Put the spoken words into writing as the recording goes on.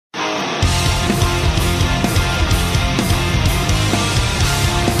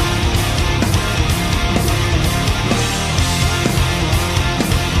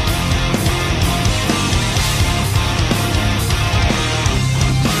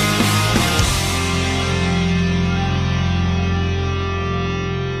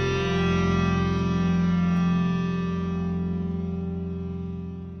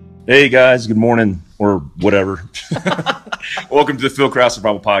Hey guys, good morning or whatever. Welcome to the Phil Kraus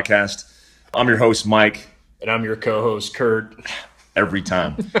Survival Podcast. I'm your host, Mike. And I'm your co-host, Kurt. Every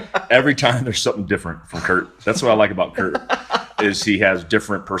time there's something different from Kurt. That's what I like about Kurt, is he has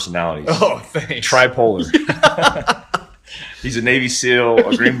different personalities. Oh, thanks. Tripolar. He's a Navy SEAL,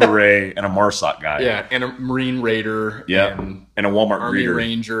 a Green Beret, and a MARSOC guy. Yeah, and a Marine Raider. Yeah, and a Walmart Army greeter.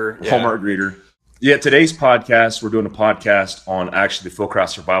 Ranger. Yeah. Walmart greeter. Yeah, today's podcast, we're doing a podcast on actually the Phil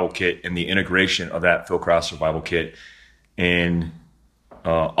Kraus Survival Kit and the integration of that Phil Kraus Survival Kit in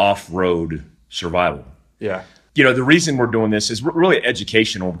off-road survival. Yeah. You know, the reason we're doing this is really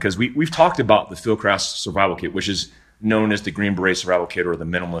educational because we've talked about the Phil Kraus Survival Kit, which is known as the Green Beret Survival Kit or the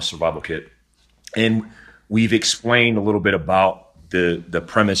Minimalist Survival Kit. And we've explained a little bit about the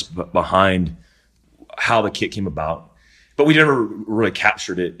premise behind how the kit came about, but we never really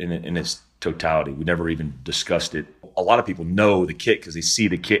captured it in its totality. We never even discussed it. A lot of people know the kit because they see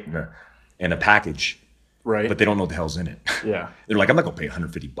the kit in a package, right? But they don't know what the hell's in it. Yeah, they're like, I'm not gonna pay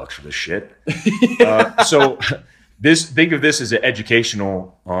 $150 for this shit. So think of this as an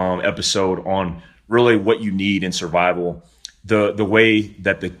educational episode on really what you need in survival, the way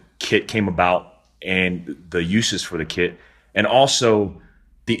that the kit came about and the uses for the kit, and also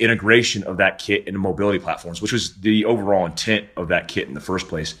the integration of that kit into mobility platforms, which was the overall intent of that kit in the first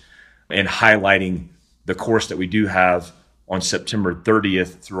place, and highlighting the course that we do have on September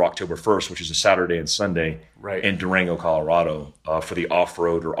 30th through October 1st, which is a Saturday and Sunday, right, in Durango, Colorado, for the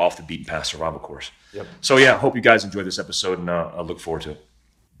off-road or off-the-beaten-path survival course. Yep. So yeah, hope you guys enjoy this episode, and I look forward to it.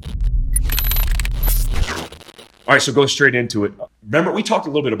 All right, so go straight into it. Remember, we talked a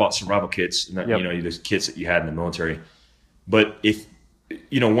little bit about survival kits and that, yep, you know, the kits that you had in the military. But if,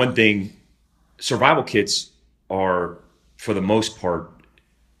 you know, one thing, survival kits are, for the most part,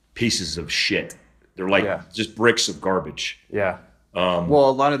 pieces of shit. They're like just bricks of garbage. Yeah. Well,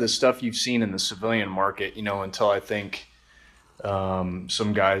 a lot of the stuff you've seen in the civilian market, you know, until I think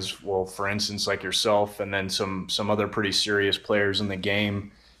some guys, well, for instance, like yourself, and then some other pretty serious players in the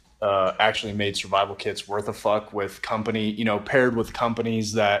game actually made survival kits worth a fuck with paired with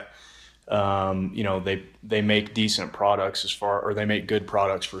companies that, you know, they make decent products or they make good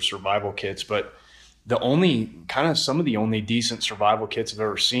products for survival kits. But some of the only decent survival kits I've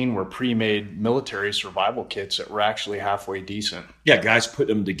ever seen were pre-made military survival kits that were actually halfway decent. Yeah, guys put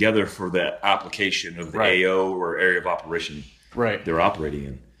them together for the application of the AO or area of operation they're operating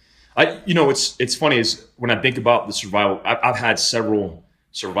in. It's funny is when I think about the survival, I've had several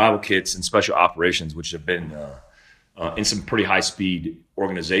survival kits and special operations, which have been in some pretty high-speed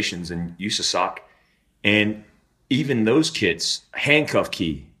organizations in USASOC, and even those kits, handcuff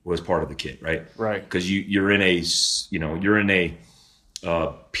key was part of the kit, right? Right. Because you're in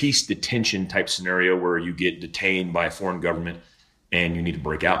a peace detention type scenario where you get detained by a foreign government and you need to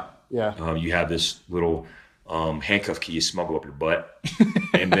break out. Yeah. You have this little handcuff key you smuggle up your butt,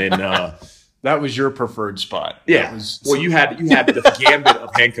 and then that was your preferred spot. Yeah. Well, you had the gambit of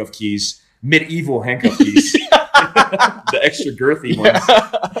handcuff keys, medieval handcuff keys, the extra girthy ones.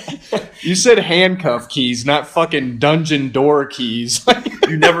 You said handcuff keys, not fucking dungeon door keys.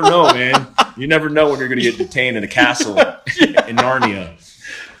 You never know, man. You never know when you're going to get detained in a castle in Narnia.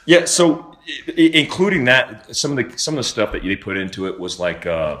 Yeah. So, including that, some of the stuff that they put into it was like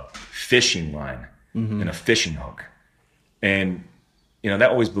a fishing line and a fishing hook, and that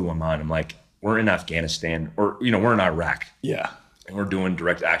always blew my mind. I'm like, we're in Afghanistan, or we're in Iraq. Yeah. And we're doing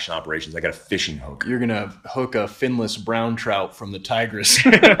direct action operations. I got a fishing hook. You're gonna hook a finless brown trout from the Tigris.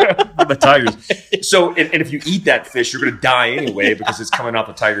 The Tigris. So, and if you eat that fish, you're gonna die anyway because it's coming off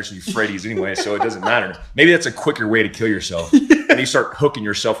the Tigris and Euphrates anyway. So it doesn't matter. Maybe that's a quicker way to kill yourself. And you start hooking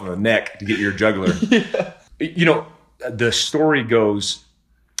yourself in the neck to get your jugular. Yeah. The story goes,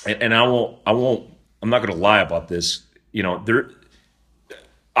 and I'm not gonna lie about this.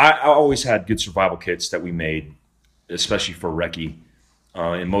 I always had good survival kits that we made, especially for recce,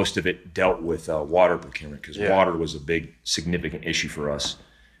 and most of it dealt with water procurement because water was a big, significant issue for us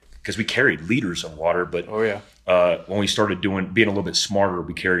because we carried liters of water. But when we started being a little bit smarter,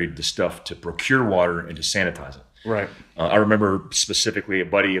 we carried the stuff to procure water and to sanitize it. Right. I remember specifically a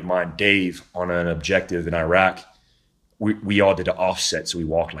buddy of mine, Dave, on an objective in Iraq. We all did an offset, so we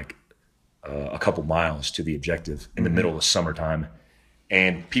walked like a couple miles to the objective in the middle of the summertime.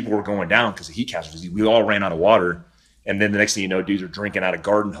 And people were going down because of heat casualties. We all ran out of water. And then the next thing you know, dudes are drinking out of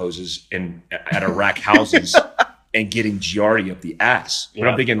garden hoses at Iraq houses and getting Giardia up the ass. But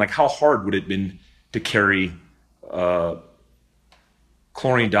I'm thinking, like, how hard would it have been to carry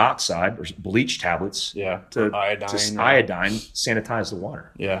chlorine dioxide or bleach tablets to iodine, sanitize the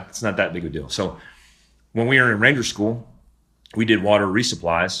water. It's not that big of a deal. So when we were in Ranger School, we did water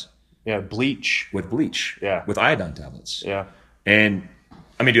resupplies, Yeah, bleach. With bleach. Yeah. With iodine tablets. Yeah. And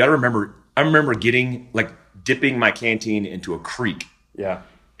I mean, dude, I remember getting dipping my canteen into a creek. Yeah.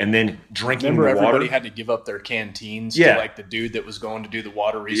 And then drinking Remember, the water. everybody had to give up their canteens to like the dude that was going to do the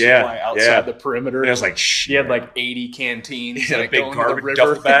water resupply outside yeah. the perimeter. And I was like, shit. He had like 80 canteens. He had like a big going garbage to the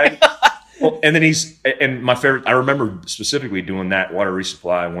river. duffel bag. Well, and then and my favorite, I remember specifically doing that water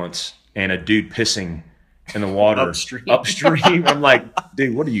resupply once, and a dude pissing in the water upstream. I'm like,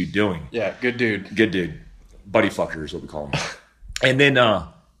 dude, what are you doing? Yeah, good dude. Good dude. Buddy fucker is what we call him. And then I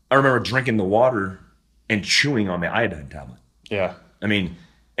remember drinking the water and chewing on the iodine tablet. Yeah. I mean,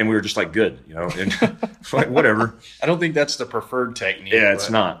 and we were just like, good, you know, and like, whatever. I don't think that's the preferred technique. Yeah,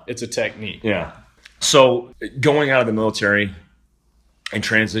 it's not. It's a technique. Yeah. So going out of the military and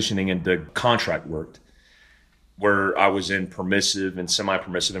transitioning into contract work, where I was in permissive and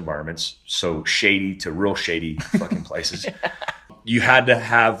semi-permissive environments, so shady to real shady fucking places. You had to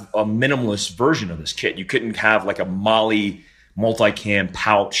have a minimalist version of this kit. You couldn't have like a Molly multicam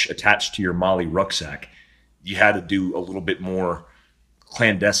pouch attached to your Molly rucksack. You had to do a little bit more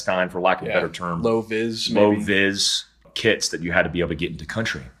clandestine, for lack of a better term. Low vis kits that you had to be able to get into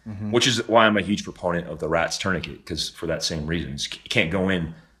country, which is why I'm a huge proponent of the RATS tourniquet, because for that same reason. You can't go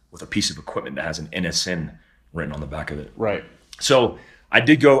in with a piece of equipment that has an NSN written on the back of it. Right. So I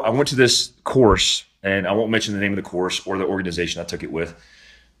went to this course, and I won't mention the name of the course or the organization I took it with.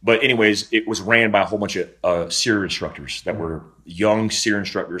 But anyways, it was ran by a whole bunch of SEER instructors that were young SEER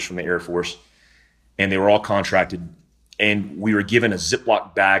instructors from the Air Force, and they were all contracted. And we were given a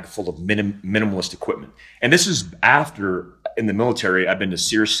Ziploc bag full of minimalist equipment. And this is after, in the military, I've been to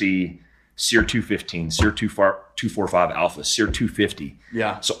SEER C, SEER 215, SEER 245 Alpha, SEER 250.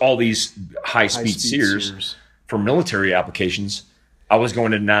 Yeah. So all these high-speed SEERs for military applications. I was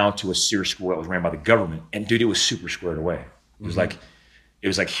going to a SEER school that was ran by the government. And dude, it was super squared away. It was like,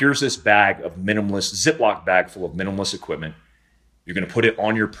 here's this bag of Ziploc bag full of minimalist equipment. You're going to put it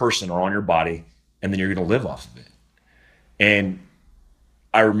on your person or on your body, and then you're going to live off of it. And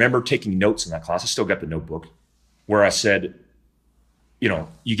I remember taking notes in that class. I still got the notebook where I said, you know,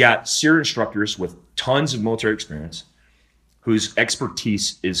 you got SEER instructors with tons of military experience whose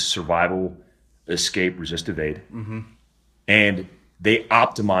expertise is survival, escape, resist, evade. And they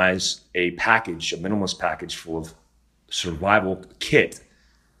optimize a minimalist package full of survival kit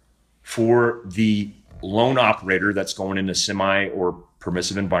for the lone operator that's going into semi or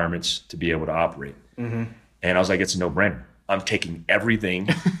permissive environments to be able to operate. And I was like, it's a no-brainer. I'm taking everything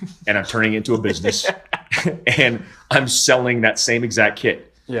and I'm turning it into a business and I'm selling that same exact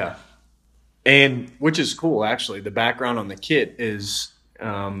kit. Yeah. And which is cool, actually. The background on the kit is,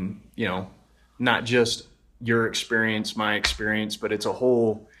 you know, not just your experience, my experience, but it's a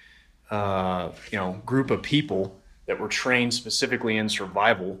whole, you know, group of people that were trained specifically in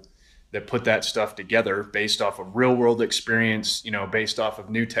survival that put that stuff together based off of real world experience, you know, based off of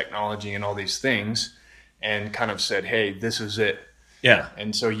new technology and all these things, and kind of said, hey, this is it. Yeah.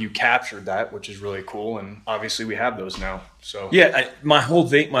 And so you captured that, which is really cool. And obviously we have those now. So yeah, my whole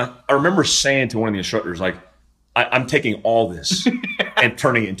thing, I remember saying to one of the instructors, like, I'm taking all this and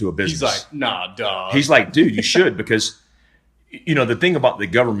turning it into a business. He's like, nah, dog. He's like, dude, you should, because, you know, the thing about the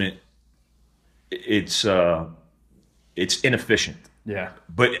government, it's inefficient. Yeah.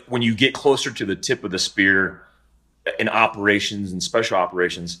 But when you get closer to the tip of the spear in operations and special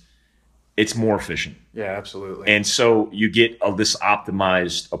operations, it's more efficient. Yeah, absolutely. And so you get this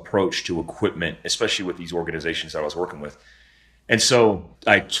optimized approach to equipment, especially with these organizations that I was working with. And so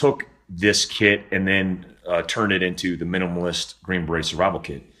I took this kit and then turned it into the minimalist Green Beret survival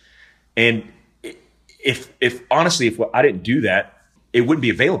kit. And if honestly, if I didn't do that, it wouldn't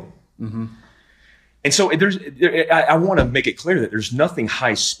be available. And so I want to make it clear that there's nothing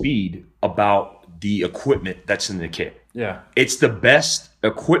high speed about the equipment that's in the kit. Yeah. It's the best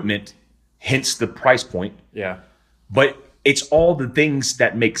equipment, hence the price point. Yeah. But it's all the things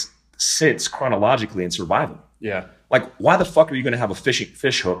that makes sense chronologically in survival. Yeah. Like, why the fuck are you going to have a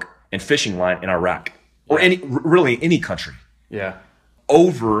fish hook and fishing line in Iraq or any country? Yeah.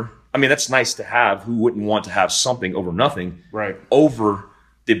 I mean, that's nice to have. Who wouldn't want to have something over nothing? Right. Over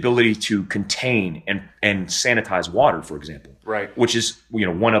the ability to contain and sanitize water, for example. Right. Which is, you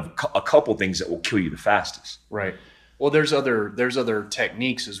know, one of a couple things that will kill you the fastest. Right. Well, there's other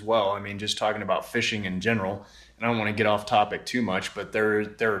techniques as well. I mean, just talking about fishing in general, and I don't want to get off topic too much, but there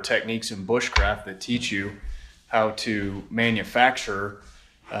are techniques in bushcraft that teach you how to manufacture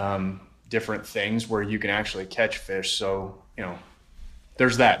different things where you can actually catch fish. So, you know,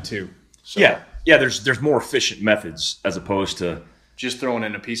 there's that too. So, yeah. There's more efficient methods as opposed to just throwing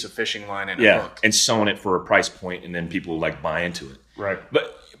in a piece of fishing line and a hook and selling it for a price point, and then people like buy into it. Right.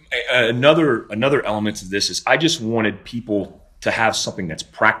 But Another element to this is I just wanted people to have something that's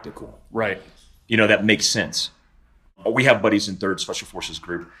practical, right? That makes sense. We have buddies in 3rd Special Forces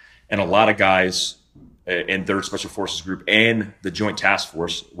Group, and a lot of guys in 3rd Special Forces Group and the Joint Task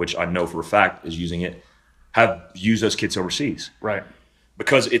Force, which I know for a fact is using it, have used those kits overseas, right?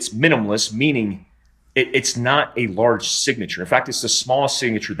 Because it's minimalist, meaning it's not a large signature. In fact, it's the smallest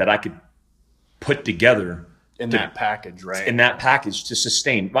signature that I could put together in that package, right? In that package to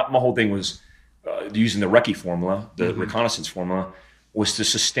sustain. My whole thing was using the recce formula, the reconnaissance formula, was to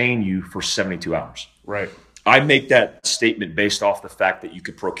sustain you for 72 hours. Right. I make that statement based off the fact that you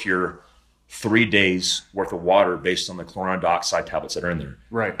could procure 3 days worth of water based on the chlorine dioxide tablets that are in there.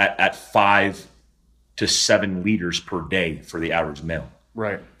 Right. At 5 to 7 liters per day for the average male.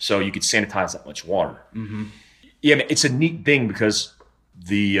 Right. So you could sanitize that much water. Mm-hmm. Yeah, I mean, it's a neat thing because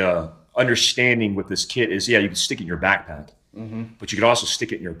the understanding with this kit is, you can stick it in your backpack, but you could also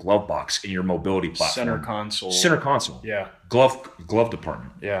stick it in your glove box in your mobility platform. Center console. Yeah. Glove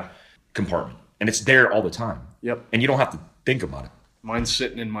department. Yeah. Compartment. And it's there all the time. Yep. And you don't have to think about it. Mine's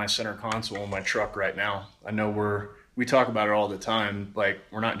sitting in my center console in my truck right now. I know we talk about it all the time. Like,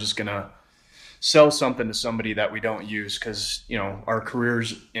 we're not just going to sell something to somebody that we don't use, because our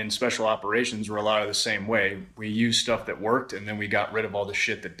careers in special operations were a lot of the same way. We used stuff that worked, and then we got rid of all the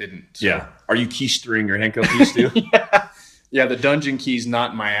shit that didn't. So. Yeah. Are you keystering your handcuff keys too? Yeah, the dungeon key's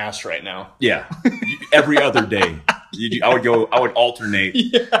not in my ass right now. Yeah. Every other day. I would alternate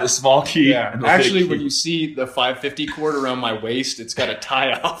the small key. Yeah. And the actually, big key. when you see the 550 cord around my waist, it's got a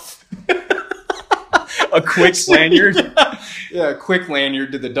tie off. A quick lanyard. Yeah, a quick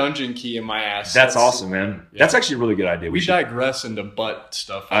lanyard to the dungeon key in my ass. That's awesome, man. Yeah. That's actually a really good idea. We digress into butt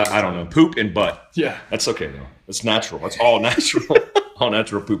stuff. I don't know. Poop and butt. Yeah. That's okay, though. It's natural. That's all natural. All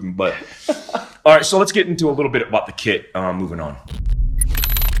natural poop and butt. All right, so let's get into a little bit about the kit. Moving on.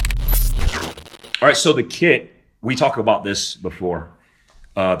 All right, so the kit, we talked about this before.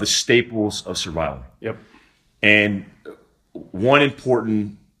 The staples of survival. Yep. And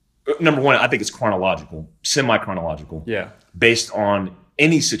number one, I think it's chronological, semi-chronological. Yeah. Based on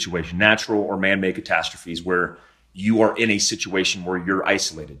any situation, natural or man-made catastrophes, where you are in a situation where you're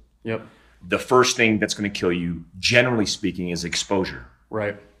isolated. Yep. The first thing that's going to kill you, generally speaking, is exposure.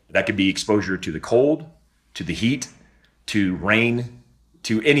 Right. That could be exposure to the cold, to the heat, to rain,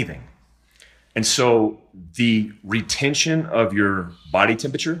 to anything. And so the retention of your body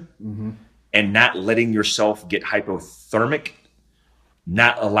temperature and not letting yourself get hypothermic,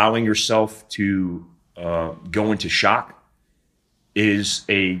 not allowing yourself to go into shock, is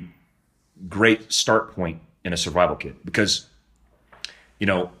a great start point in a survival kit, because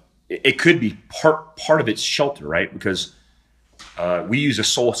it could be part of its shelter, right? Because we use a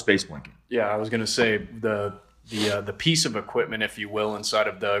Sol space blanket. Yeah, I was going to say the piece of equipment, if you will, inside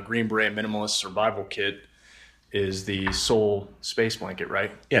of the Green Beret Minimalist Survival Kit is the Sol space blanket,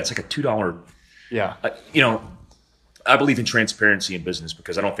 right? Yeah, it's like a $2. Yeah. I believe in transparency in business,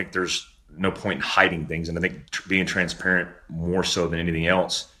 because I don't think there's no point in hiding things. And I think being transparent more so than anything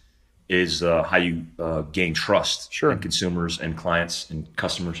else is how you gain trust in consumers and clients and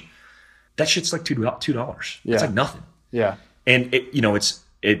customers. That shit's like $2. Yeah. It's like nothing. Yeah. And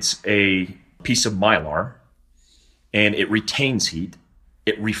it's a piece of Mylar, and it retains heat.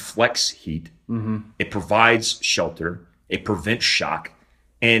 It reflects heat. Mm-hmm. It provides shelter. It prevents shock,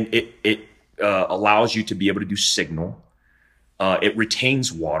 and it allows you to be able to do signal. It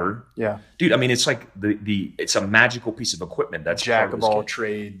retains water. Yeah, dude. I mean, it's like it's a magical piece of equipment. That's jack of all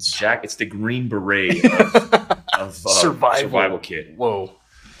trades. It's the Green Beret of survival kit. Whoa,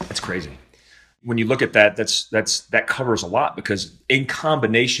 that's crazy. When you look at that, that covers a lot, because in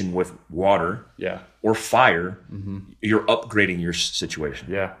combination with water, or fire, you're upgrading your situation.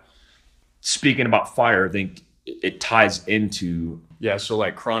 Yeah. Speaking about fire, I think it ties into so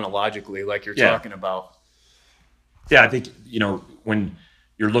like chronologically, like you're talking about. Yeah, I think when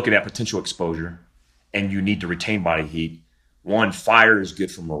you're looking at potential exposure and you need to retain body heat, one, fire is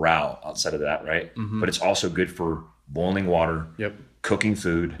good for morale outside of that, right? Mm-hmm. But it's also good for boiling water. Yep. Cooking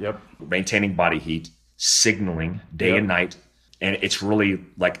food, maintaining body heat, signaling day and night, and it's really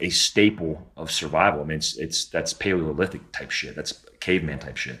like a staple of survival. I mean, that's Paleolithic type shit. That's caveman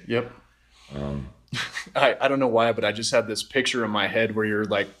type shit. Yep. I don't know why, but I just had this picture in my head where you're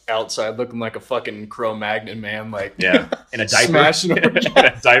like outside looking like a fucking Cro-Magnon man, like in a diaper, smashing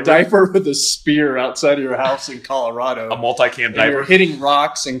a diaper with a spear outside of your house in Colorado, a multicam diaper. You're hitting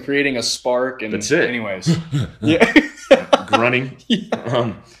rocks and creating a spark, and that's it. Anyways, yeah. Grunting.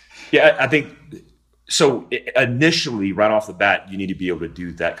 I think so. Initially, right off the bat, you need to be able to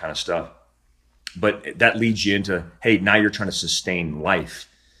do that kind of stuff, but that leads you into, hey, now you're trying to sustain life.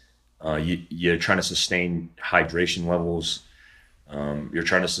 You're trying to sustain hydration levels. You're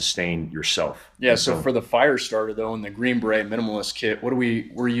trying to sustain yourself. Yeah. So for the fire starter though, in the Green Beret minimalist kit,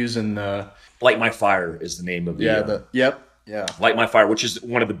 we're using the Light My Fire is the name of the. Light My Fire, which is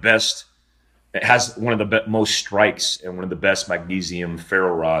one of the best. It has one of the most strikes and one of the best magnesium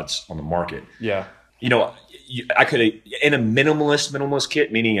ferro rods on the market. Yeah. I could, in a minimalist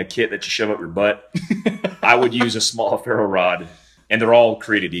kit, meaning a kit that you shove up your butt, I would use a small ferro rod, and they're all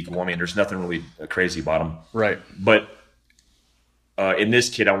created equal. I mean, there's nothing really crazy about them. Right. But in this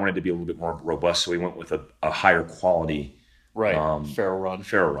kit, I wanted to be a little bit more robust, so we went with a higher quality ferro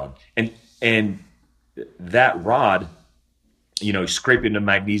rod. And that rod, scraping the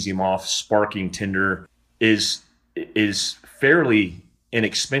magnesium off, sparking tinder, is fairly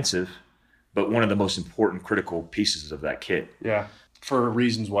inexpensive, but one of the most important critical pieces of that kit. Yeah. For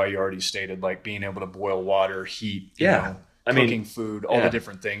reasons why you already stated, like being able to boil water, heat, cooking food, all the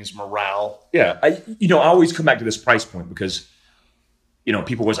different things, morale. Yeah. I always come back to this price point because,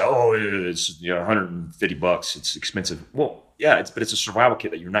 people always, it's $150. It's expensive. Well, yeah, but it's a survival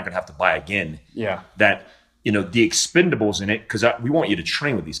kit that you're not going to have to buy again. Yeah. That, the expendables in it, because we want you to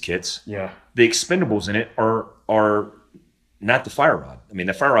train with these kits. Yeah. The expendables in it are not the fire rod. I mean,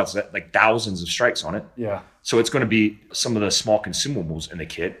 the fire rod's like thousands of strikes on it. Yeah. So it's going to be some of the small consumables in the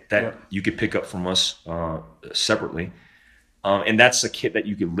kit that you could pick up from us separately. And that's a kit that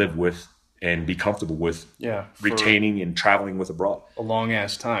you could live with and be comfortable with retaining and traveling with abroad. A long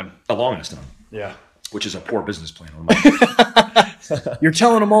ass time. Yeah. Which is a poor business plan on my part. You're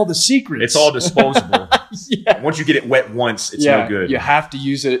telling them all the secrets. It's all disposable. Once you get it wet once, it's no good. You have to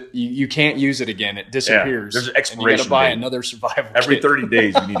use it. You can't use it again. It disappears. There's an expiration and you got to buy another survival Every kit. 30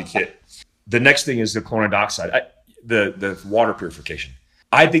 days, you need a kit. The next thing is the chlorine dioxide, the water purification.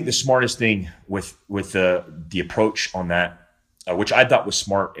 I think the smartest thing with the approach on that, which I thought was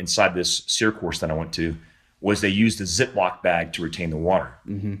smart inside this SEER course that I went to, was they used a Ziploc bag to retain the water.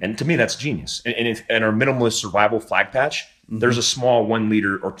 Mm-hmm. And to me, that's genius. And in our minimalist survival flag patch, there's a small 1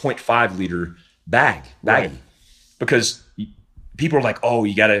 liter or 0.5 liter baggie. Right. Because people are like, oh,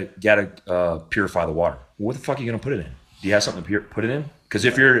 you gotta purify the water. Well, what the fuck are you gonna put it in? Do you have something to put it in? Because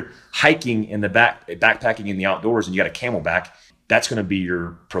if you're hiking in the backpacking in the outdoors and you got a Camelback, that's gonna be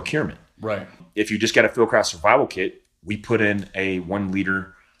your procurement. Right. If you just got a Fieldcraft survival kit, we put in a 1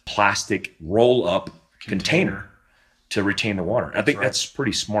 liter plastic roll up container to retain the water. I think that's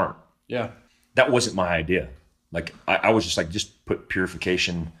pretty smart. Yeah. That wasn't my idea. Like I was just like, just put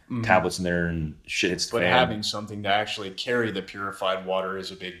purification tablets in there and shit hits the fan. But having something to actually carry the purified water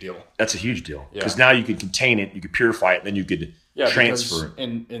is a big deal. That's a huge deal. Because now you can contain it, you could purify it, then you could transfer it.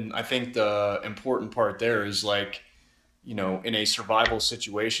 And I think the important part there is like, in a survival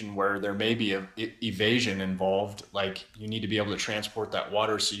situation where there may be a evasion involved, like you need to be able to transport that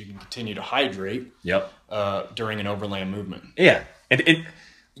water so you can continue to hydrate during an overland movement. Yeah. And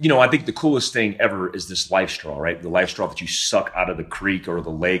I think the coolest thing ever is this life straw, right? The life straw that you suck out of the creek or the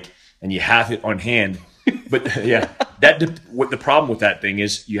lake and you have it on hand. But what the problem with that thing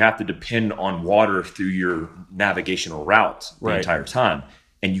is you have to depend on water through your navigational route the entire time.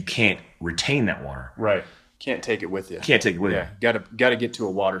 And you can't retain that water. Right. Can't take it with you. Got to get to a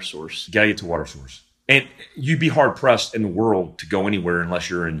water source. And you'd be hard pressed in the world to go anywhere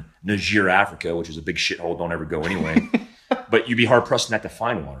unless you're in Niger, Africa, which is a big shithole. Don't ever go anyway. But you'd be hard pressed not to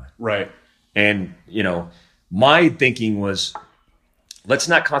find water. Right. And, my thinking was, let's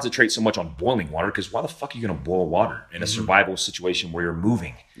not concentrate so much on boiling water because why the fuck are you going to boil water in a survival situation where you're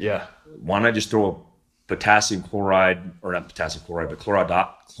moving? Yeah. Why not just throw a potassium chloride, or not potassium chloride, but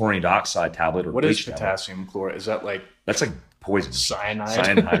chlorine dioxide tablet or what is potassium chloride? Is that like that's like poison,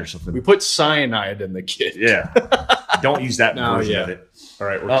 cyanide or something? We put cyanide in the kit. Yeah, don't use that version of it. All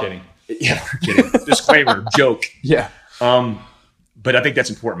right, we're kidding. Yeah, we're kidding. Disclaimer, joke. Yeah. But I think that's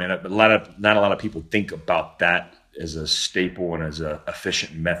important, man. But not a lot of people think about that as a staple and as a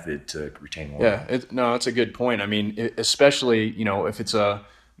efficient method to retain water. Yeah, it's a good point. I mean, especially if it's a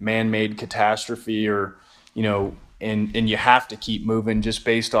man-made catastrophe or and you have to keep moving just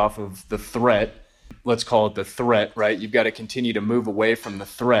based off of the threat. Let's call it the threat, right? You've got to continue to move away from the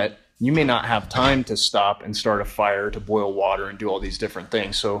threat. You may not have time to stop and start a fire, to boil water and do all these different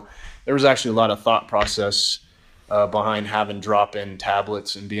things. So there was actually a lot of thought process behind having drop-in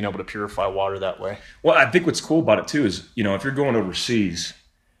tablets and being able to purify water that way. Well, I think what's cool about it too is, if you're going overseas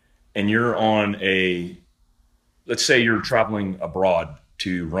and you're on let's say you're traveling abroad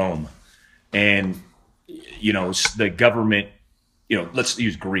to Rome and, the government, let's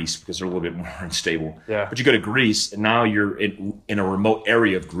use Greece because they're a little bit more unstable. Yeah. But you go to Greece and now you're in a remote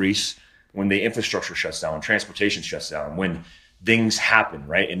area of Greece when the infrastructure shuts down, when transportation shuts down, when things happen,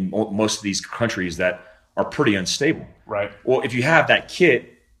 right? In most of these countries that are pretty unstable. Right. Well, if you have that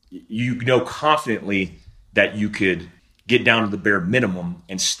kit, you know confidently that you could get down to the bare minimum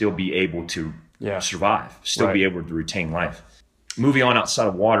and still be able to survive, still be able to retain life. Moving on outside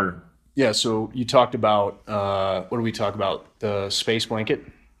of water. Yeah, so you talked about, what do we talk about? The space blanket,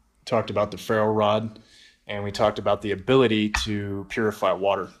 talked about the ferro rod, and we talked about the ability to purify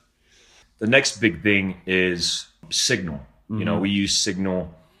water. The next big thing is signal. Mm-hmm. You know, we use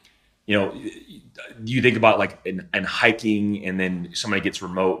signal. You know, you think about like in hiking, and then somebody gets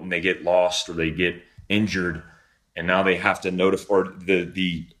remote and they get lost or they get injured, and now they have to notify, or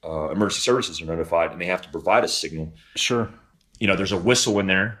the emergency services are notified, and they have to provide a signal. Sure. You know, there's a whistle in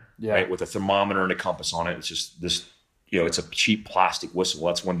there, right, with a thermometer and a compass on it. It's just this, you know, it's a cheap plastic whistle.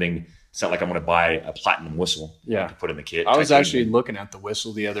 That's one thing. It's not like I'm going to buy a platinum whistle to put in the kit. I was actually looking at the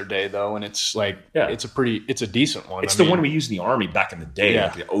whistle the other day, though, and it's like, it's a decent one. It's one we used in the Army back in the day,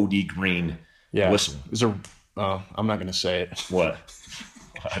 like the OD green whistle. It was I'm not going to say it. What?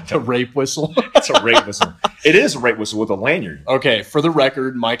 A rape whistle. It's a rape whistle. It is a rape whistle with a lanyard. Okay, for the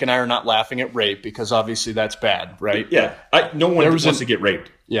record, Mike and I are not laughing at rape because obviously that's bad, right? Yeah, no one wants to get raped.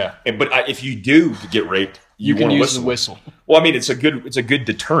 Yeah, but if you do get raped, you can use the whistle. Well, I mean, it's a good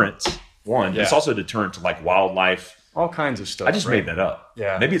deterrent. One, it's also a deterrent to like wildlife, all kinds of stuff. I just made that up.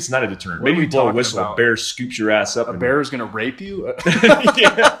 Yeah, maybe it's not a deterrent. Maybe you blow a whistle, a bear scoops your ass up. A bear is going to rape you.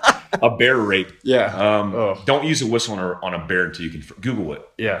 A bear rape. Yeah. Don't use a whistle on a bear until you can Google it.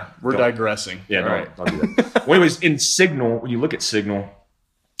 Yeah, we're digressing. Yeah, don't do that. Well, anyways, in signal, when you look at signal,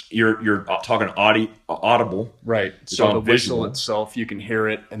 you're talking audible, right? So the whistle itself, you can hear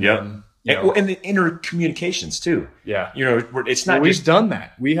it, and then. And the inner communications too. Yeah. You know, it's not we've done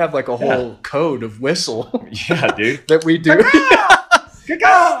that. We have like a whole code of whistle. Yeah, dude. that we do.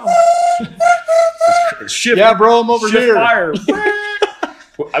 Shift, bro, I'm over here. Fire.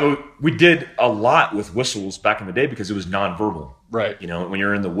 We did a lot with whistles back in the day because it was nonverbal. Right. You know, when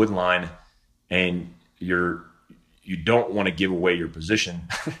you're in the wood line and you don't want to give away your position,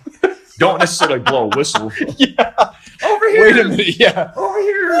 don't necessarily blow a whistle. Yeah. Over here. Wait a minute. Yeah. Over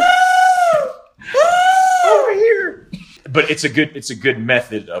here. Over here. But it's a good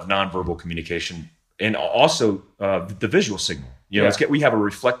method of nonverbal communication, and also the visual signal. You know, we have a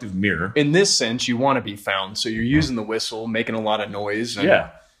reflective mirror. In this sense, you want to be found, so you're using the whistle, making a lot of noise, and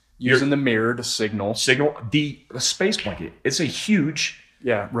using the mirror to signal. The space blanket. It's a huge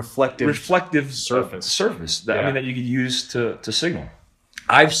reflective surface that you could use to signal.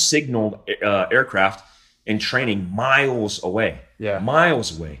 I've signaled aircraft in training miles away. Yeah.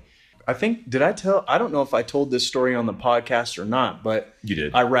 Miles away. I don't know if I told this story on the podcast or not, but you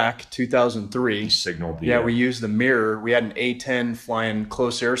did. Iraq 2003. You signaled we used the mirror. We had an A-10 flying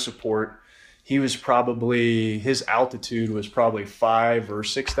close air support. His altitude was probably 5,000 or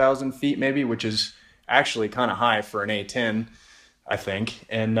 6,000 feet maybe, which is actually kind of high for an A-10, I think.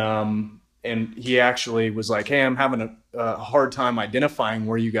 And he actually was like, hey, I'm having a hard time identifying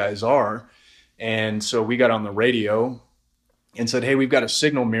where you guys are. And so we got on the radio and said, hey, we've got a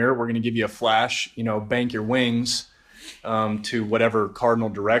signal mirror. We're going to give you a flash, bank your wings to whatever cardinal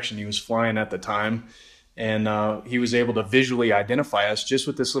direction he was flying at the time. And he was able to visually identify us just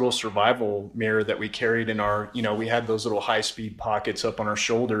with this little survival mirror that we carried in our, we had those little high-speed pockets up on our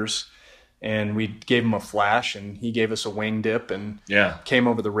shoulders. And we gave him a flash, and he gave us a wing dip, and came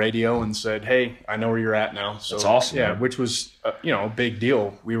over the radio and said, hey, I know where you're at now. So that's awesome. Yeah, man. Which was, a big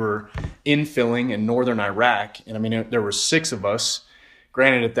deal. We were infilling in northern Iraq, and I mean, there were 6 of us.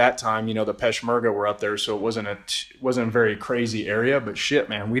 Granted, at that time, the Peshmerga were up there, so it wasn't a very crazy area. But shit,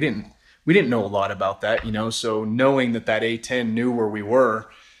 man, we didn't know a lot about that, So knowing that A-10 knew where we were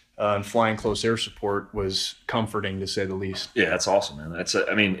and flying close air support was comforting, to say the least. Yeah, that's awesome, man.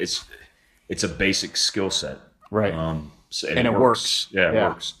 It's a basic skill set. Right. And it works. Yeah, it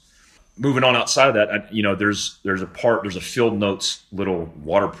works. Moving on outside of that, there's a field notes little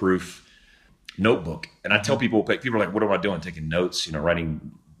waterproof notebook. And I tell people are like, what am I doing? Taking notes,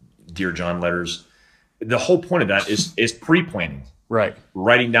 writing Dear John letters. The whole point of that is pre-planning. Right.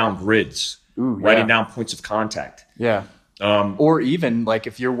 Writing down grids. Writing down points of contact. Yeah. Or even like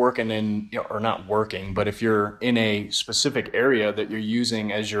if you're working in, or not working, but if you're in a specific area that you're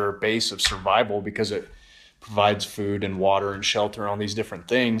using as your base of survival because it provides food and water and shelter and all these different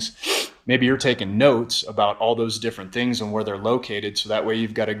things, maybe you're taking notes about all those different things and where they're located. So that way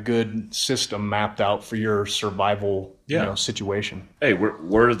you've got a good system mapped out for your survival situation. Hey,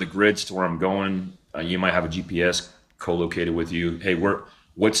 where are the grids to where I'm going? You might have a GPS co-located with you. Hey,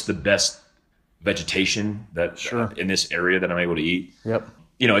 what's the best vegetation that in this area that I'm able to eat. Yep.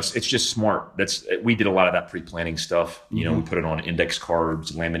 it's just smart. We did a lot of that pre-planning stuff. We put it on index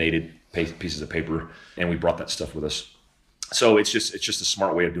cards, laminated pieces of paper, and we brought that stuff with us. So it's just a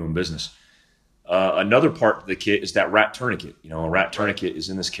smart way of doing business. Another part of the kit is that rat tourniquet. A rat tourniquet is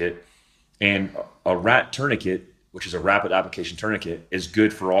in this kit, and a rat tourniquet, which is a rapid application tourniquet, is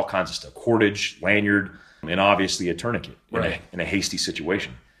good for all kinds of stuff: cordage, lanyard, and obviously a tourniquet in a hasty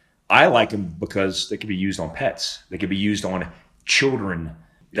situation. I like them because they can be used on pets. They can be used on children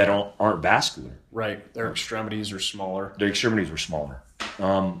that aren't vascular. Right. Their extremities are smaller.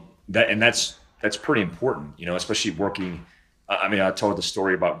 That's pretty important, especially working. I told the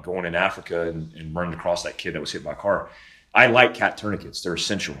story about going in Africa and running across that kid that was hit by a car. I like cat tourniquets. They're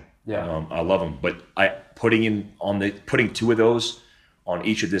essential. Yeah. I love them. But putting 2 of those on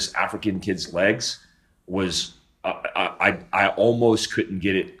each of this African kid's legs was, I almost couldn't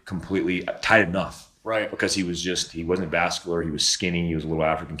get it completely tight enough. Right. Because he wasn't vascular. He was skinny. He was a little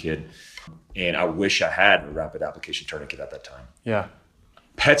African kid. And I wish I had a rapid application tourniquet at that time. Yeah.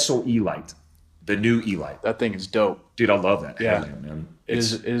 Petzl E-Lite, the new E-Lite. That thing is dope. Dude, I love that Yeah. headlamp, man. It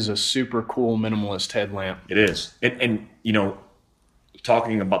is a super cool minimalist headlamp. It is. And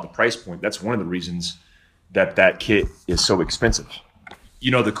talking about the price point, that's one of the reasons that kit is so expensive.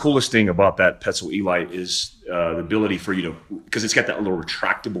 The coolest thing about that Petzl E-Lite is the ability for you to, because it's got that little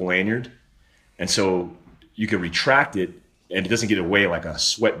retractable lanyard. And so you can retract it and it doesn't get away like a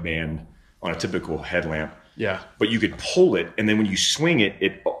sweatband on a typical headlamp. Yeah. But you could pull it, and then when you swing it,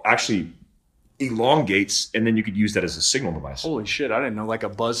 it actually elongates, and then you could use that as a signal device. Holy shit, I didn't know, like a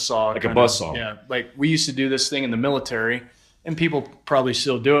buzzsaw. Like a buzzsaw. Yeah, like we used to do this thing in the military, and people probably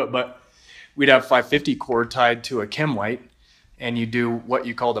still do it, but we'd have 550 cord tied to a chem light, and you do what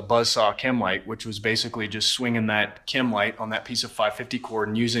you called a buzzsaw chem light, which was basically just swinging that chem light on that piece of 550 cord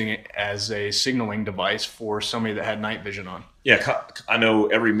and using it as a signaling device for somebody that had night vision on. Yeah, I know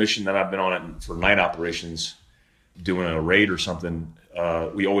every mission that I've been on for night operations, doing a raid or something,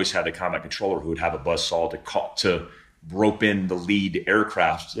 we always had a combat controller who would have a buzzsaw to rope in the lead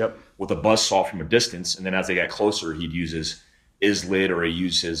aircraft with a buzzsaw from a distance, and then as they got closer, he'd use his ISLID or he'd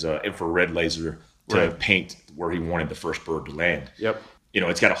use his infrared laser to paint where he wanted the first bird to land. Yep.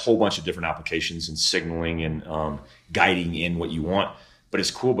 It's got a whole bunch of different applications and signaling and guiding in what you want. But it's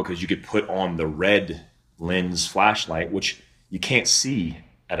cool because you could put on the red lens flashlight, which you can't see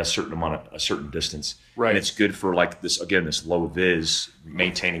at a certain distance. Right. And it's good for like this low vis,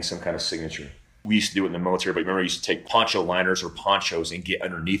 maintaining some kind of signature. We used to do it in the military, but remember we used to take poncho liners or ponchos and get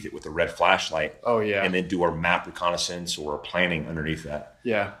underneath it with a red flashlight. Oh, yeah. And then do our map reconnaissance or our planning underneath that.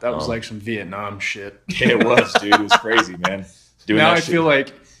 Yeah, that was like some Vietnam shit. It was, dude. It was crazy, man. Now I feel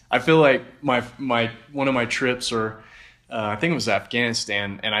like my one of my trips, or I think it was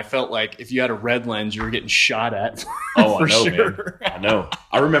Afghanistan, and I felt like if you had a red lens, you were getting shot at. Oh, for I know, sure. Man. I know.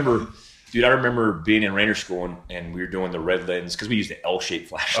 I remember being in Ranger School and we were doing the red lens because we used the L-shaped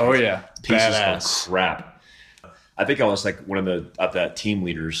flashlight. Oh yeah, pieces badass. of crap. I think I was like one of the team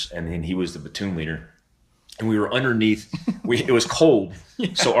leaders, and then he was the platoon leader. And we were underneath. It was cold,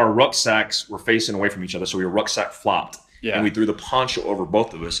 so our rucksacks were facing away from each other. So we were rucksack flopped. Yeah. And we threw the poncho over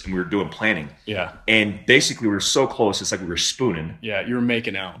both of us, and we were doing planning. Yeah. And basically, we were so close, it's like we were spooning. Yeah, you were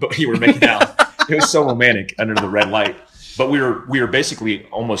making out. But you were making out. It was so romantic under the red light. But we were basically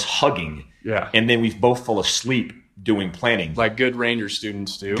almost hugging. Yeah. And then we both fell asleep doing planning. Like good Ranger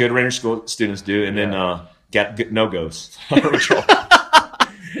students do. Good Ranger School students do. And then get no-goes.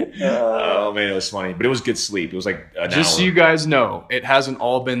 Oh, man, it was funny. But it was good sleep. It was like an Just hour. so you guys know, it hasn't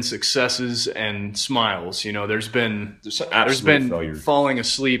all been successes and smiles. There's been failures. Falling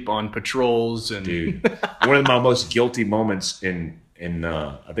asleep on patrols and Dude, one of my most guilty moments in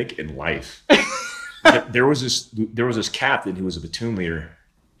I think in life. There was this captain who was a platoon leader,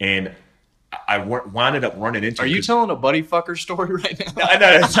 and I winded up running into. Are you telling a buddy fucker story right now? No,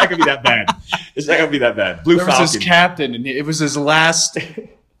 it's not gonna be that bad. It's not gonna be that bad. Blue There Falcon. was this captain, and it was his last.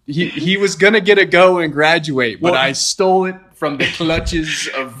 He was gonna get a go and graduate, but I stole it from the clutches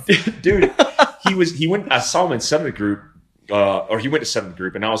of. Dude, he went. I saw him in 7th group, or he went to 7th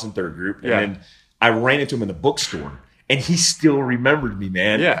group, and I was in 3rd group, and then I ran into him in the bookstore. And he still remembered me,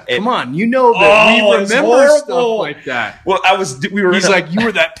 man. Yeah, and, come on, we remember stuff like that. Well, He's like, you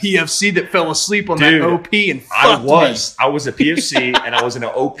were that PFC that fell asleep on that OP and fucked me. I was a PFC and I was in an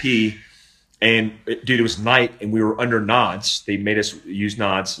OP, and dude, it was night and we were under nods. They made us use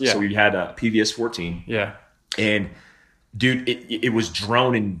nods, so we had a PVS 14. Yeah, and dude, it was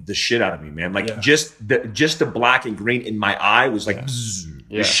droning the shit out of me, man. Like just the black and green in my eye was like,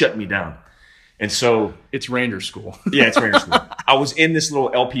 it shut me down. And so it's Ranger School. Yeah, it's Ranger School. I was in this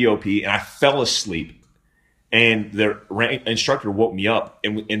little LPOP and I fell asleep. And the instructor woke me up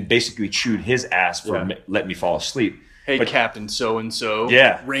and basically chewed his ass for letting me fall asleep. Hey, but, Captain so-and-so.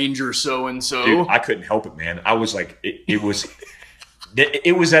 Yeah. Ranger so-and-so. Dude, I couldn't help it, man. I was like, it was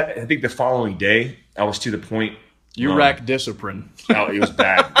at, I think the following day, I was to the point. You racked discipline. Oh, it was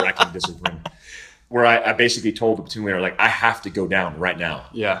bad, racking discipline. Where I basically told the platoon leader, like, I have to go down right now.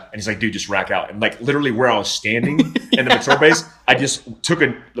 Yeah. And he's like, dude, just rack out. And like literally where I was standing in the patrol base, I just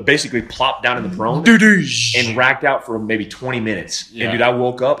basically plopped down in the prone and racked out for maybe 20 minutes. Yeah. And dude, I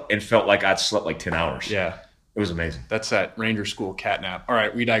woke up and felt like I'd slept like 10 hours. Yeah. It was amazing. That's that Ranger School catnap. All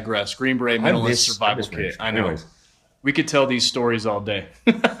right, we digress. Green Beret Minimalist Survival Kit. I know. Anyways. We could tell these stories all day.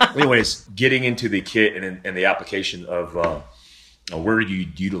 Anyways, getting into the kit and the application of where do you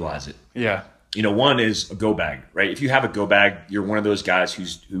utilize it? Yeah. You know, one is a go bag, right? If you have a go bag, you're one of those guys who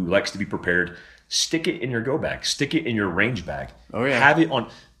likes to be prepared. Stick it in your go bag. Stick it in your range bag. Oh yeah. Have it on.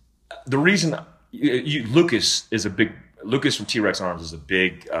 The reason Lucas from T-Rex Arms is a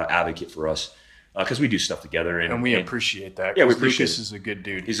big advocate for us because we do stuff together and we appreciate that. Yeah, we appreciate. Lucas is a good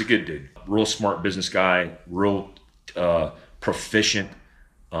dude. He's a good dude. Real smart business guy. Real proficient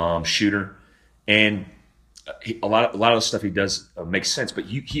shooter, and a lot of the stuff he does makes sense, but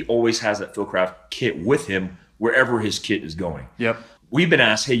he always has that Fieldcraft kit with him wherever his kit is going. Yep. We've been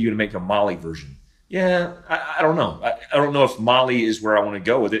asked, hey, you going to make a Molly version? Yeah, I don't know. I don't know if Molly is where I want to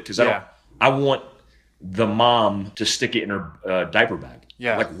go with it because I want the mom to stick it in her diaper bag.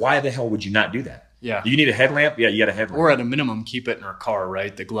 Yeah. Like, why the hell would you not do that? Yeah. Do you need a headlamp? Yeah, you got a headlamp. Or at a minimum, keep it in her car,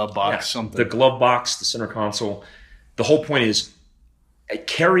 right? The glove box, something. The glove box, the center console. The whole point is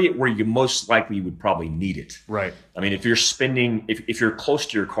carry it where you most likely would probably need it. Right. I mean, if you're if you're close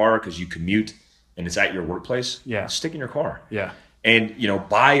to your car because you commute and it's at your workplace, stick in your car. Yeah. And,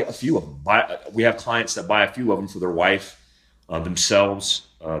 buy a few of them. We have clients that buy a few of them for their wife, themselves.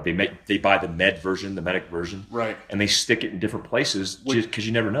 They buy the med medic version. Right. And they stick it in different places just because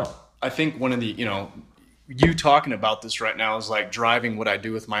you never know. I think one of the, you talking about this right now is like driving what I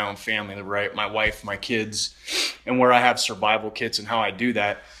do with my own family, right? My wife, my kids, and where I have survival kits and how I do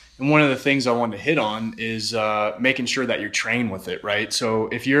that. And one of the things I wanted to hit on is making sure that you're trained with it, right? So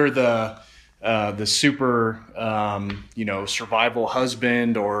if you're the super, survival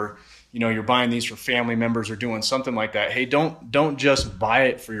husband, or, you're buying these for family members or doing something like that, hey, don't just buy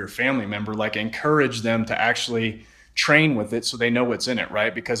it for your family member. Like, encourage them to actually train with it so they know what's in it,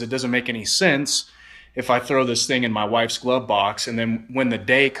 right? Because it doesn't make any sense if I throw this thing in my wife's glove box and then when the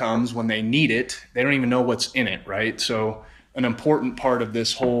day comes when they need it, they don't even know what's in it, right? So an important part of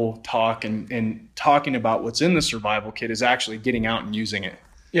this whole talk and talking about what's in the survival kit is actually getting out and using it.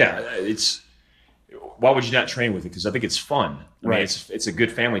 Yeah, why would you not train with it? Because I think it's fun. I mean, it's a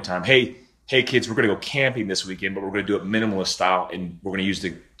good family time. Hey kids, we're going to go camping this weekend, but we're going to do it minimalist style, and we're going to use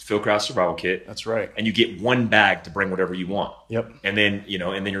the Fieldcraft survival kit. That's right. And you get one bag to bring whatever you want. Yep. And then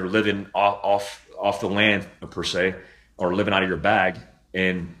you're living off the land per se, or living out of your bag.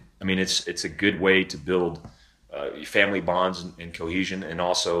 And I mean, it's a good way to build family bonds and cohesion, and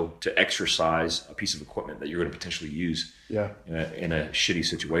also to exercise a piece of equipment that you're going to potentially use in a shitty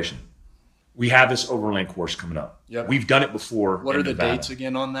situation. We have this overland course coming up. Yep. We've done it before. What are the dates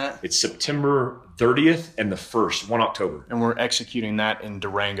again on that? It's September 30th and the 1st, 1 October. And we're executing that in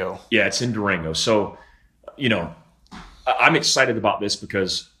Durango. Yeah, it's in Durango. So, I'm excited about this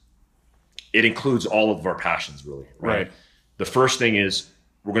because it includes all of our passions, really. Right. The first thing is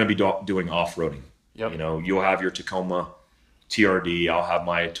we're going to be doing off-roading. Yep. You'll have your Tacoma TRD. I'll have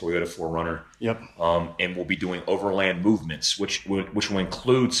my Toyota 4Runner. Yep. And we'll be doing overland movements, which will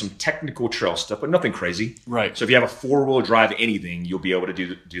include some technical trail stuff, but nothing crazy. Right. So if you have a 4-wheel drive anything, you'll be able to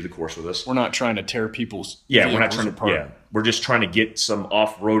do the course with us. We're not trying to tear people's we're not trying apart. to. We're just trying to get some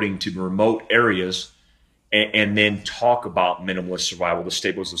off-roading to remote areas, and then talk about minimalist survival, the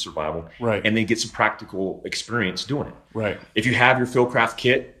staples of survival, right? And then get some practical experience doing it. Right. If you have your Fieldcraft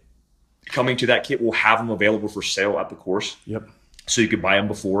kit. Coming to that kit, we'll have them available for sale at the course. Yep. So you could buy them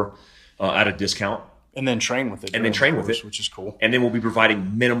before at a discount. And then train with it. Which is cool. And then we'll be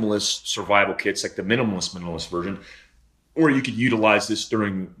providing minimalist survival kits, like the minimalist version, or you could utilize this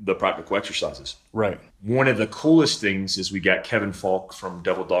during the practical exercises. Right. One of the coolest things is we got Kevin Falk from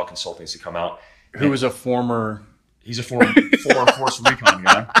Devil Dog Consulting to come out. He's a former Force Recon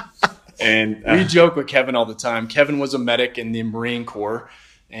guy. And we joke with Kevin all the time. Kevin was a medic in the Marine Corps.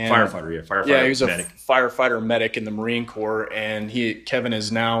 And firefighter. Yeah, he was medic. A firefighter medic in the Marine Corps, and Kevin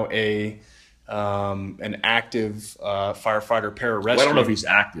is now an active firefighter pararescue. Well, I don't know if he's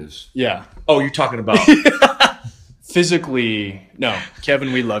active. Yeah. Oh, you're talking about physically? No,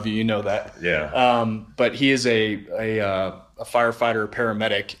 Kevin, we love you. You know that. Yeah. But he is a a firefighter or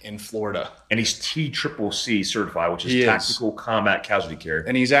paramedic in Florida. And he's TCCC certified, which is He is. Tactical Combat Casualty Care.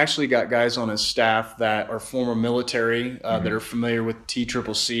 And he's actually got guys on his staff that are former military that are familiar with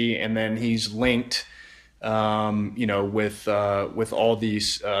TCCC, and then he's linked, with all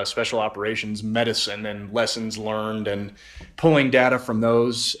these special operations medicine and lessons learned, and pulling data from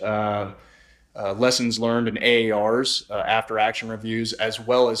those lessons learned and AARs, after action reviews, as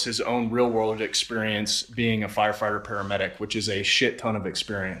well as his own real world experience being a firefighter paramedic, which is a shit ton of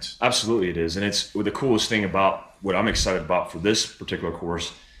experience. Absolutely it is. And it's the coolest thing about what I'm excited about for this particular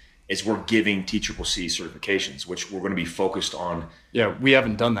course is we're giving TCCC certifications, which we're going to be focused on. Yeah, we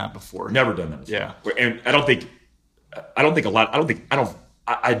haven't done that before. Never done that before. Yeah. And I don't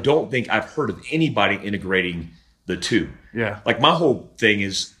think I've heard of anybody integrating the two. Yeah. Like my whole thing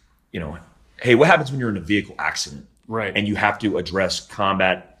is, hey, what happens when you're in a vehicle accident? Right. And you have to address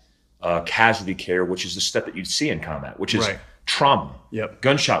combat casualty care, which is the step that you'd see in combat, which is trauma,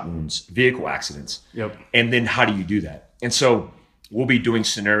 gunshot wounds, vehicle accidents. Yep. And then how do you do that? And so we'll be doing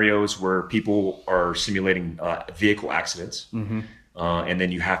scenarios where people are simulating vehicle accidents, and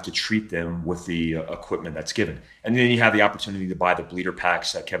then you have to treat them with the equipment that's given. And then you have the opportunity to buy the bleeder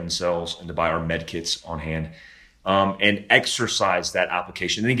packs that Kevin sells and to buy our med kits on hand, and exercise that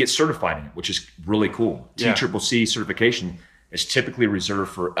application and then get certified in it, which is really cool. Yeah. TCCC certification is typically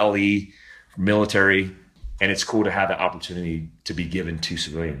reserved for LE, for military, and it's cool to have the opportunity to be given to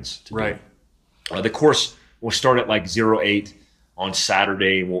civilians. To Right. The course will start at like 08 on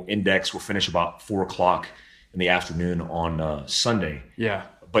Saturday. We'll finish about 4:00 in the afternoon on Sunday. Yeah.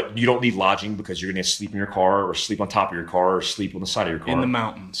 But you don't need lodging because you're going to sleep in your car or sleep on top of your car or sleep on the side of your car. In the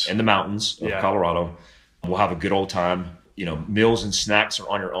mountains. In the mountains of Colorado. We'll have a good old time. Meals and snacks are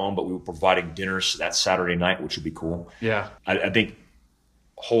on your own, but we were providing dinners that Saturday night, which would be cool. Yeah. I think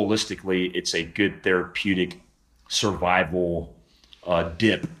holistically, it's a good therapeutic survival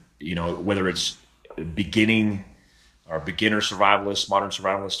dip, whether it's beginner survivalist, modern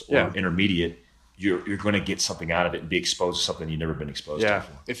survivalist, or intermediate, you're going to get something out of it and be exposed to something you've never been exposed to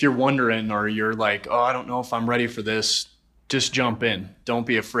before. If you're wondering, or you're like, oh, I don't know if I'm ready for this, just jump in. Don't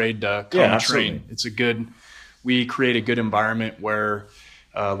be afraid to come train. We create a good environment where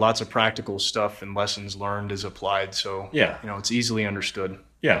lots of practical stuff and lessons learned is applied. So, it's easily understood.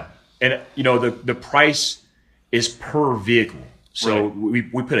 Yeah. And, the price is per vehicle. So we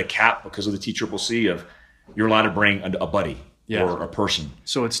put a cap because of the TCCC of you're allowed to bring a buddy or a person.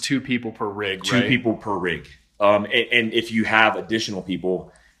 So it's 2 people per rig, Two people per rig. And if you have additional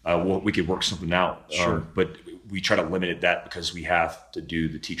people, we could work something out. Sure. But we try to limit that because we have to do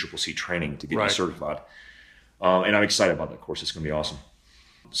the TCCC training to get you certified. And I'm excited about that course. It's going to be awesome.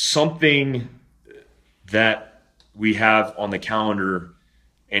 Something that we have on the calendar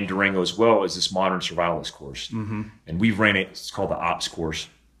in Durango as well is this modern survivalist course. Mm-hmm. And we've ran it. It's called the OPS course.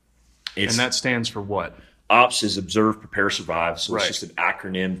 And that stands for what? OPS is Observe, Prepare, Survive. So it's just an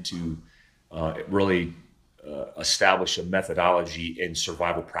acronym to really establish a methodology in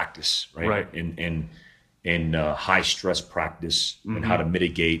survival practice, right? In high stress practice and how to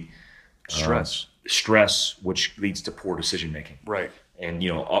mitigate stress, which leads to poor decision making. Right. And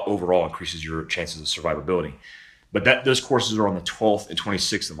overall increases your chances of survivability. But those courses are on the 12th and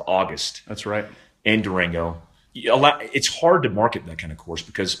 26th of August. That's right. In Durango. It's hard to market that kind of course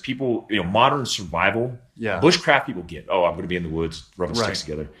because people, modern survival, bushcraft people get, I'm going to be in the woods rubbing sticks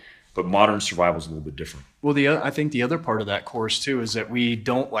together. But modern survival is a little bit different. Well, I think the other part of that course too is that we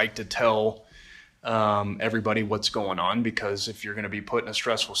don't like to tell everybody what's going on, because if you're going to be put in a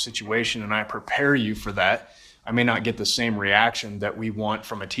stressful situation and I prepare you for that, I may not get the same reaction that we want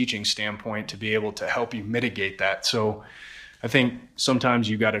from a teaching standpoint to be able to help you mitigate that. So I think sometimes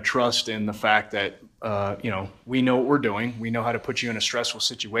you got to trust in the fact that, we know what we're doing. We know how to put you in a stressful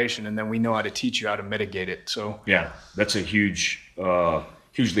situation, and then we know how to teach you how to mitigate it. So that's a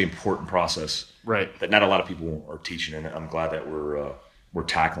hugely important process. Right. That not a lot of people are teaching, and I'm glad that we're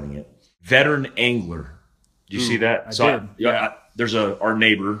tackling it. Veteran angler. Do you see that? I did. There's our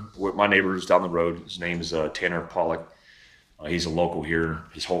neighbor. My neighbor is down the road. His name is Tanner Pollock. He's a local here.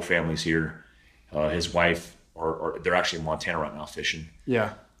 His whole family's here. His wife, or they're actually in Montana right now fishing.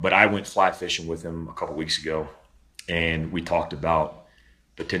 Yeah. But I went fly fishing with him a couple weeks ago, and we talked about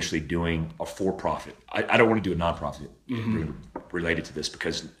potentially doing a for-profit. I don't want to do a nonprofit related to this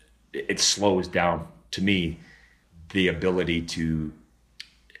because it slows down, to me, the ability to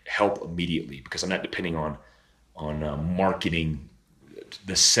help immediately, because I'm not depending on marketing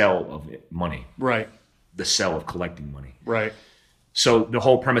the sale of money. Right. The sale of collecting money. Right. So the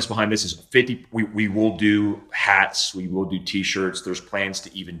whole premise behind this is 50. We will do hats. We will do T-shirts. There's plans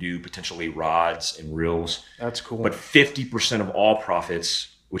to even do potentially rods and reels. That's cool. But 50% of all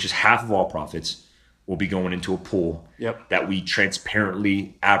profits, which is half of all profits, will be going into a pool that we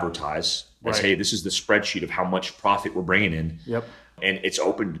transparently advertise as, hey, this is the spreadsheet of how much profit we're bringing in. And it's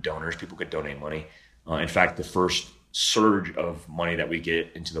open to donors. People can donate money. In fact, the first surge of money that we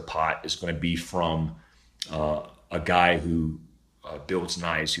get into the pot is going to be from a guy who builds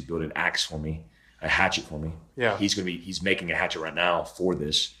knives, who built an axe for me, a hatchet for me. He's making a hatchet right now for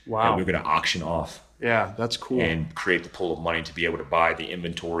this. Wow. And we're going to auction off. Yeah, that's cool. And create the pool of money to be able to buy the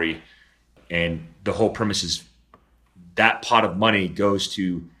inventory. And the whole premise is that pot of money goes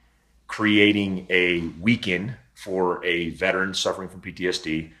to creating a weekend for a veteran suffering from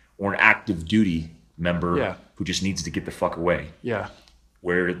PTSD or an active duty member who just needs to get the fuck away.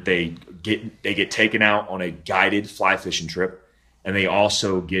 Where they get taken out on a guided fly fishing trip, and they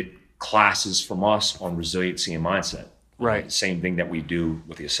also get classes from us on resiliency and mindset. Same thing that we do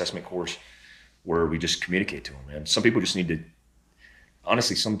with the assessment course, where we just communicate to them. And some people just need to,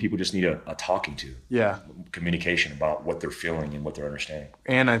 honestly, a talking to. Communication about what they're feeling and what they're understanding.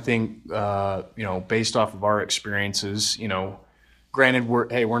 And I think, based off of our experiences, granted,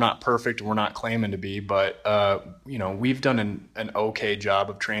 we're not perfect and we're not claiming to be, but, we've done an okay job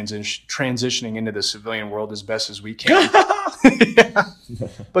of transitioning into the civilian world as best as we can.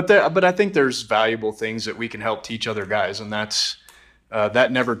 But I think there's valuable things that we can help teach other guys. And that's,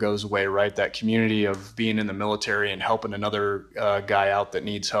 that never goes away, right? That community of being in the military and helping another guy out that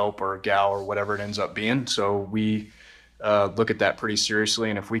needs help, or a gal, or whatever it ends up being. So we look at that pretty seriously,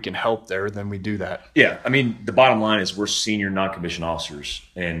 and if we can help there, then we do that. Yeah, I mean, the bottom line is we're senior non-commissioned officers,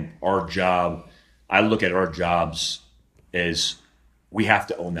 and our job, I look at our jobs as we have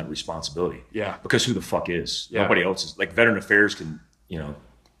to own that responsibility. Because who the fuck is? Nobody else is. Like, Veteran Affairs can,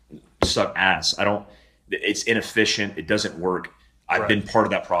 suck ass. It's inefficient. It doesn't work. I've been part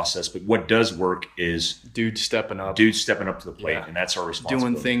of that process, but what does work is dudes stepping up to the plate, and that's our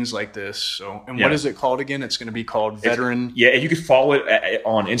responsibility. Doing things like this. So, and what is it called again? It's going to be called Veteran. You can follow it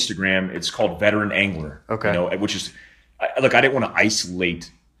on Instagram. It's called Veteran Angler. Okay. Which is, look, I didn't want to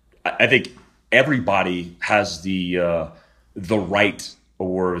isolate. I think everybody has the right,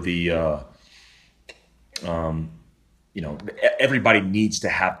 or everybody needs to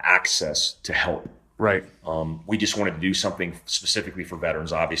have access to help. We just wanted to do something specifically for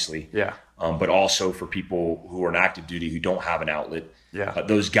veterans, obviously. But also for people who are on active duty who don't have an outlet.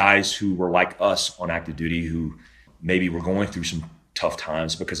 Those guys who were like us on active duty, who maybe were going through some tough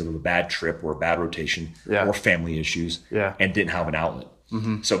times because of a bad trip or a bad rotation or family issues and didn't have an outlet.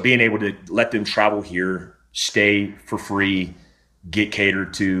 So being able to let them travel here, stay for free, get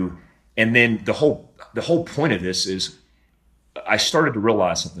catered to. And then the whole point of this is I started to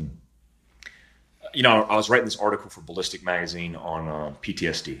realize something. I was writing this article for Ballistic Magazine on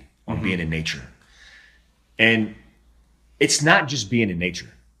PTSD, on being in nature. And it's not just being in nature,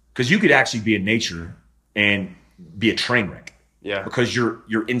 because you could actually be in nature and be a train wreck. Because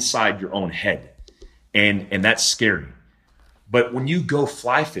you're inside your own head, and that's scary. But when you go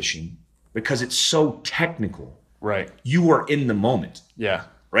fly fishing, because it's so technical, you are in the moment.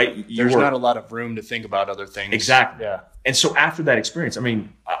 Right? There's not a lot of room to think about other things. Exactly. And so after that experience, I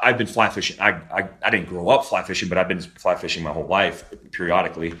mean, I've been fly fishing. I didn't grow up fly fishing, but I've been fly fishing my whole life,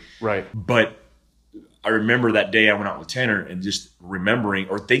 periodically. But I remember that day I went out with Tanner, and just remembering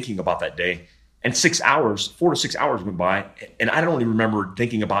or thinking about that day. And 4 to 6 hours went by, and I don't even remember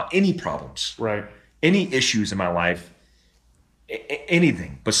thinking about any problems, any issues in my life,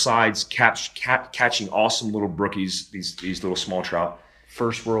 anything besides catching awesome little brookies, these little small trout.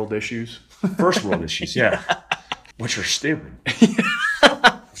 First world issues, which are stupid.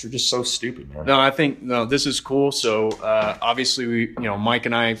 Which are just so stupid, man. No, I think this is cool. So obviously, Mike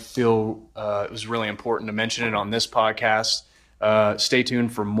and I feel it was really important to mention it on this podcast. Stay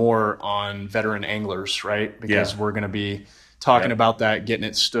tuned for more on veteran anglers, right? Because we're going to be talking about that, getting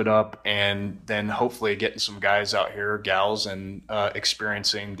it stood up, and then hopefully getting some guys out here, gals, and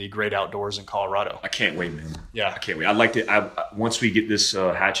experiencing the great outdoors in Colorado. I can't wait, man. I can't wait. I'd like to, once we get this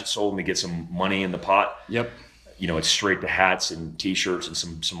hatchet sold and we get some money in the pot, it's straight to hats and T-shirts and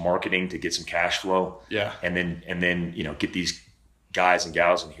some marketing to get some cash flow. And then get these guys and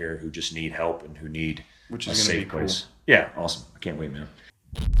gals in here who just need help and who need which is going to be place. Cool. Yeah, awesome. I can't wait, man.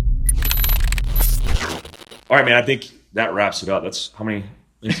 All right, man. I think that wraps it up. That's how many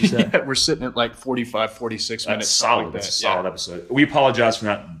minutes is that? We're sitting at like 45, 46 minutes. Solid. Like that's a solid episode. We apologize for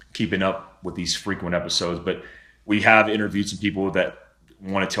not keeping up with these frequent episodes, but we have interviewed some people that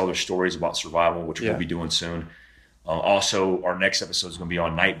want to tell their stories about survival, which we'll be doing soon. Also, our next episode is going to be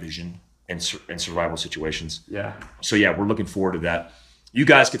on night vision and survival situations. Yeah. So yeah, we're looking forward to that. You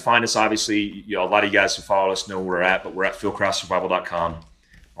guys can find us, obviously. A lot of you guys who follow us know where we're at, but we're at fieldcraftsurvival.com.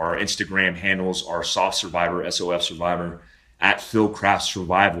 Our Instagram handles are Soft Survivor, SOF Survivor, at Fieldcraft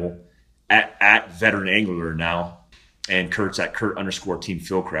Survival, at Veteran Angler now, and Kurt's at Kurt_Team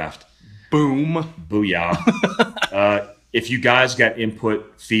Fieldcraft. Boom. Booyah. If you guys got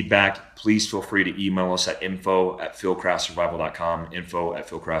input, feedback, please feel free to email us at info@fieldcraftsurvival.com,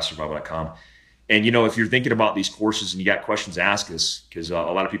 info@fieldcraftsurvival.com. And, if you're thinking about these courses and you got questions, ask us, because a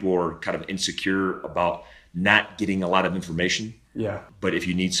lot of people are kind of insecure about not getting a lot of information. Yeah. But if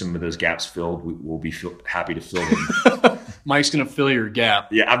you need some of those gaps filled, we'll be happy to fill them. Mike's going to fill your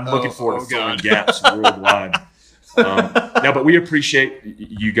gap. Yeah, I'm looking forward to filling gaps worldwide. But we appreciate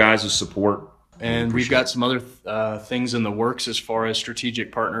you guys' support. And we've got some other things in the works as far as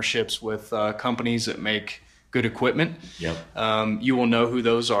strategic partnerships with companies that make good equipment. Yep. You will know who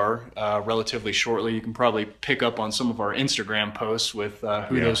those are relatively shortly. You can probably pick up on some of our Instagram posts with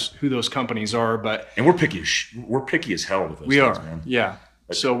who those companies are. And we're picky as hell with those things, man. Yeah.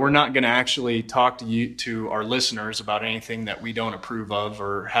 So we're not going to actually talk to our listeners about anything that we don't approve of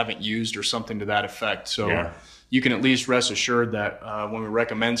or haven't used or something to that effect. So you can at least rest assured that when we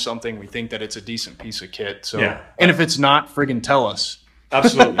recommend something, we think that it's a decent piece of kit. So, and if it's not, friggin' tell us.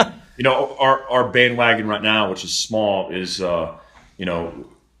 Absolutely. Our bandwagon right now, which is small, is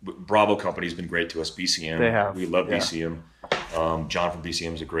Bravo Company's been great to us. BCM, they have. We love BCM. John from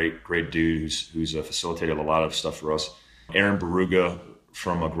BCM is a great dude who's facilitated a lot of stuff for us. Aaron Baruga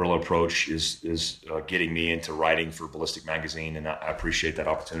from Guerrilla Approach is getting me into writing for Ballistic Magazine, and I appreciate that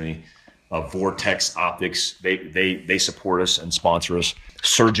opportunity. Vortex Optics, they support us and sponsor us.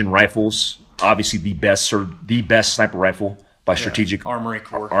 Surgeon Rifles, obviously the best sniper rifle by Strategic Armory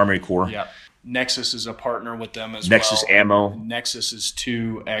Corps. Yeah. Nexus is a partner with them as Nexus well. Ammo. Nexus is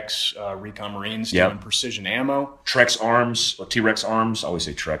 2X Recon Marines doing precision ammo. Trex Arms, or T-Rex Arms. I always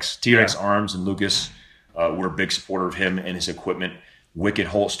say Trex. T-Rex Arms and Lucas. We're a big supporter of him and his equipment. Wicked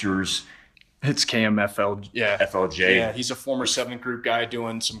Holsters. It's KMFL. Yeah. FLJ. Yeah, he's a former 7th Group guy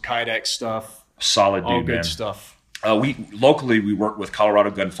doing some Kydex stuff. Solid dude, all good man. Stuff. We work with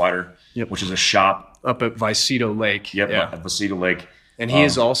Colorado Gunfighter, which is a shop up at Vicedo Lake. At Vicedo Lake. And he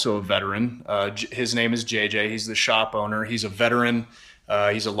is also a veteran. His name is JJ. He's the shop owner. He's a veteran.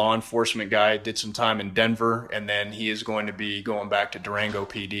 He's a law enforcement guy. Did some time in Denver, and then he is going to be going back to Durango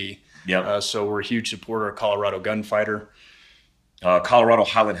PD. Yep. So we're a huge supporter of Colorado Gunfighter. Colorado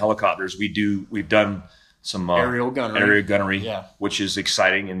Highland Helicopters. We've done some aerial gunnery, which is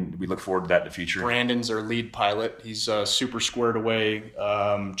exciting, and we look forward to that in the future. Brandon's our lead pilot. He's a super squared away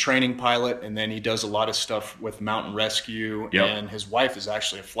training pilot, and then he does a lot of stuff with mountain rescue, and his wife is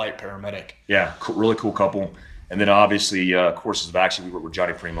actually a flight paramedic. Yeah, really cool couple. And then obviously Courses of Action, we work with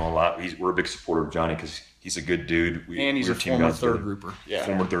Johnny Primo a lot. We're a big supporter of Johnny because he's a good dude. And he's a former 3rd grouper. Yeah.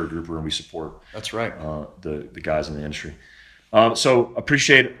 Former 3rd grouper, and we support That's right. The guys in the industry. So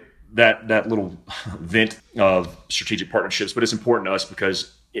appreciate that little vent of strategic partnerships, but it's important to us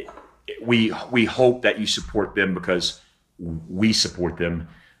because we hope that you support them because we support them,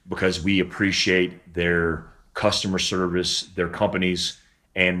 because we appreciate their customer service, their companies,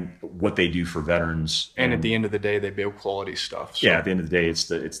 and what they do for veterans. And at the end of the day, they build quality stuff. So. Yeah, at the end of the day, it's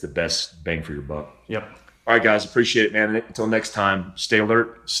the best bang for your buck. Yep. All right, guys, appreciate it, man. Until next time, stay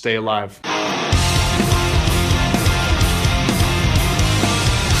alert. Stay alive.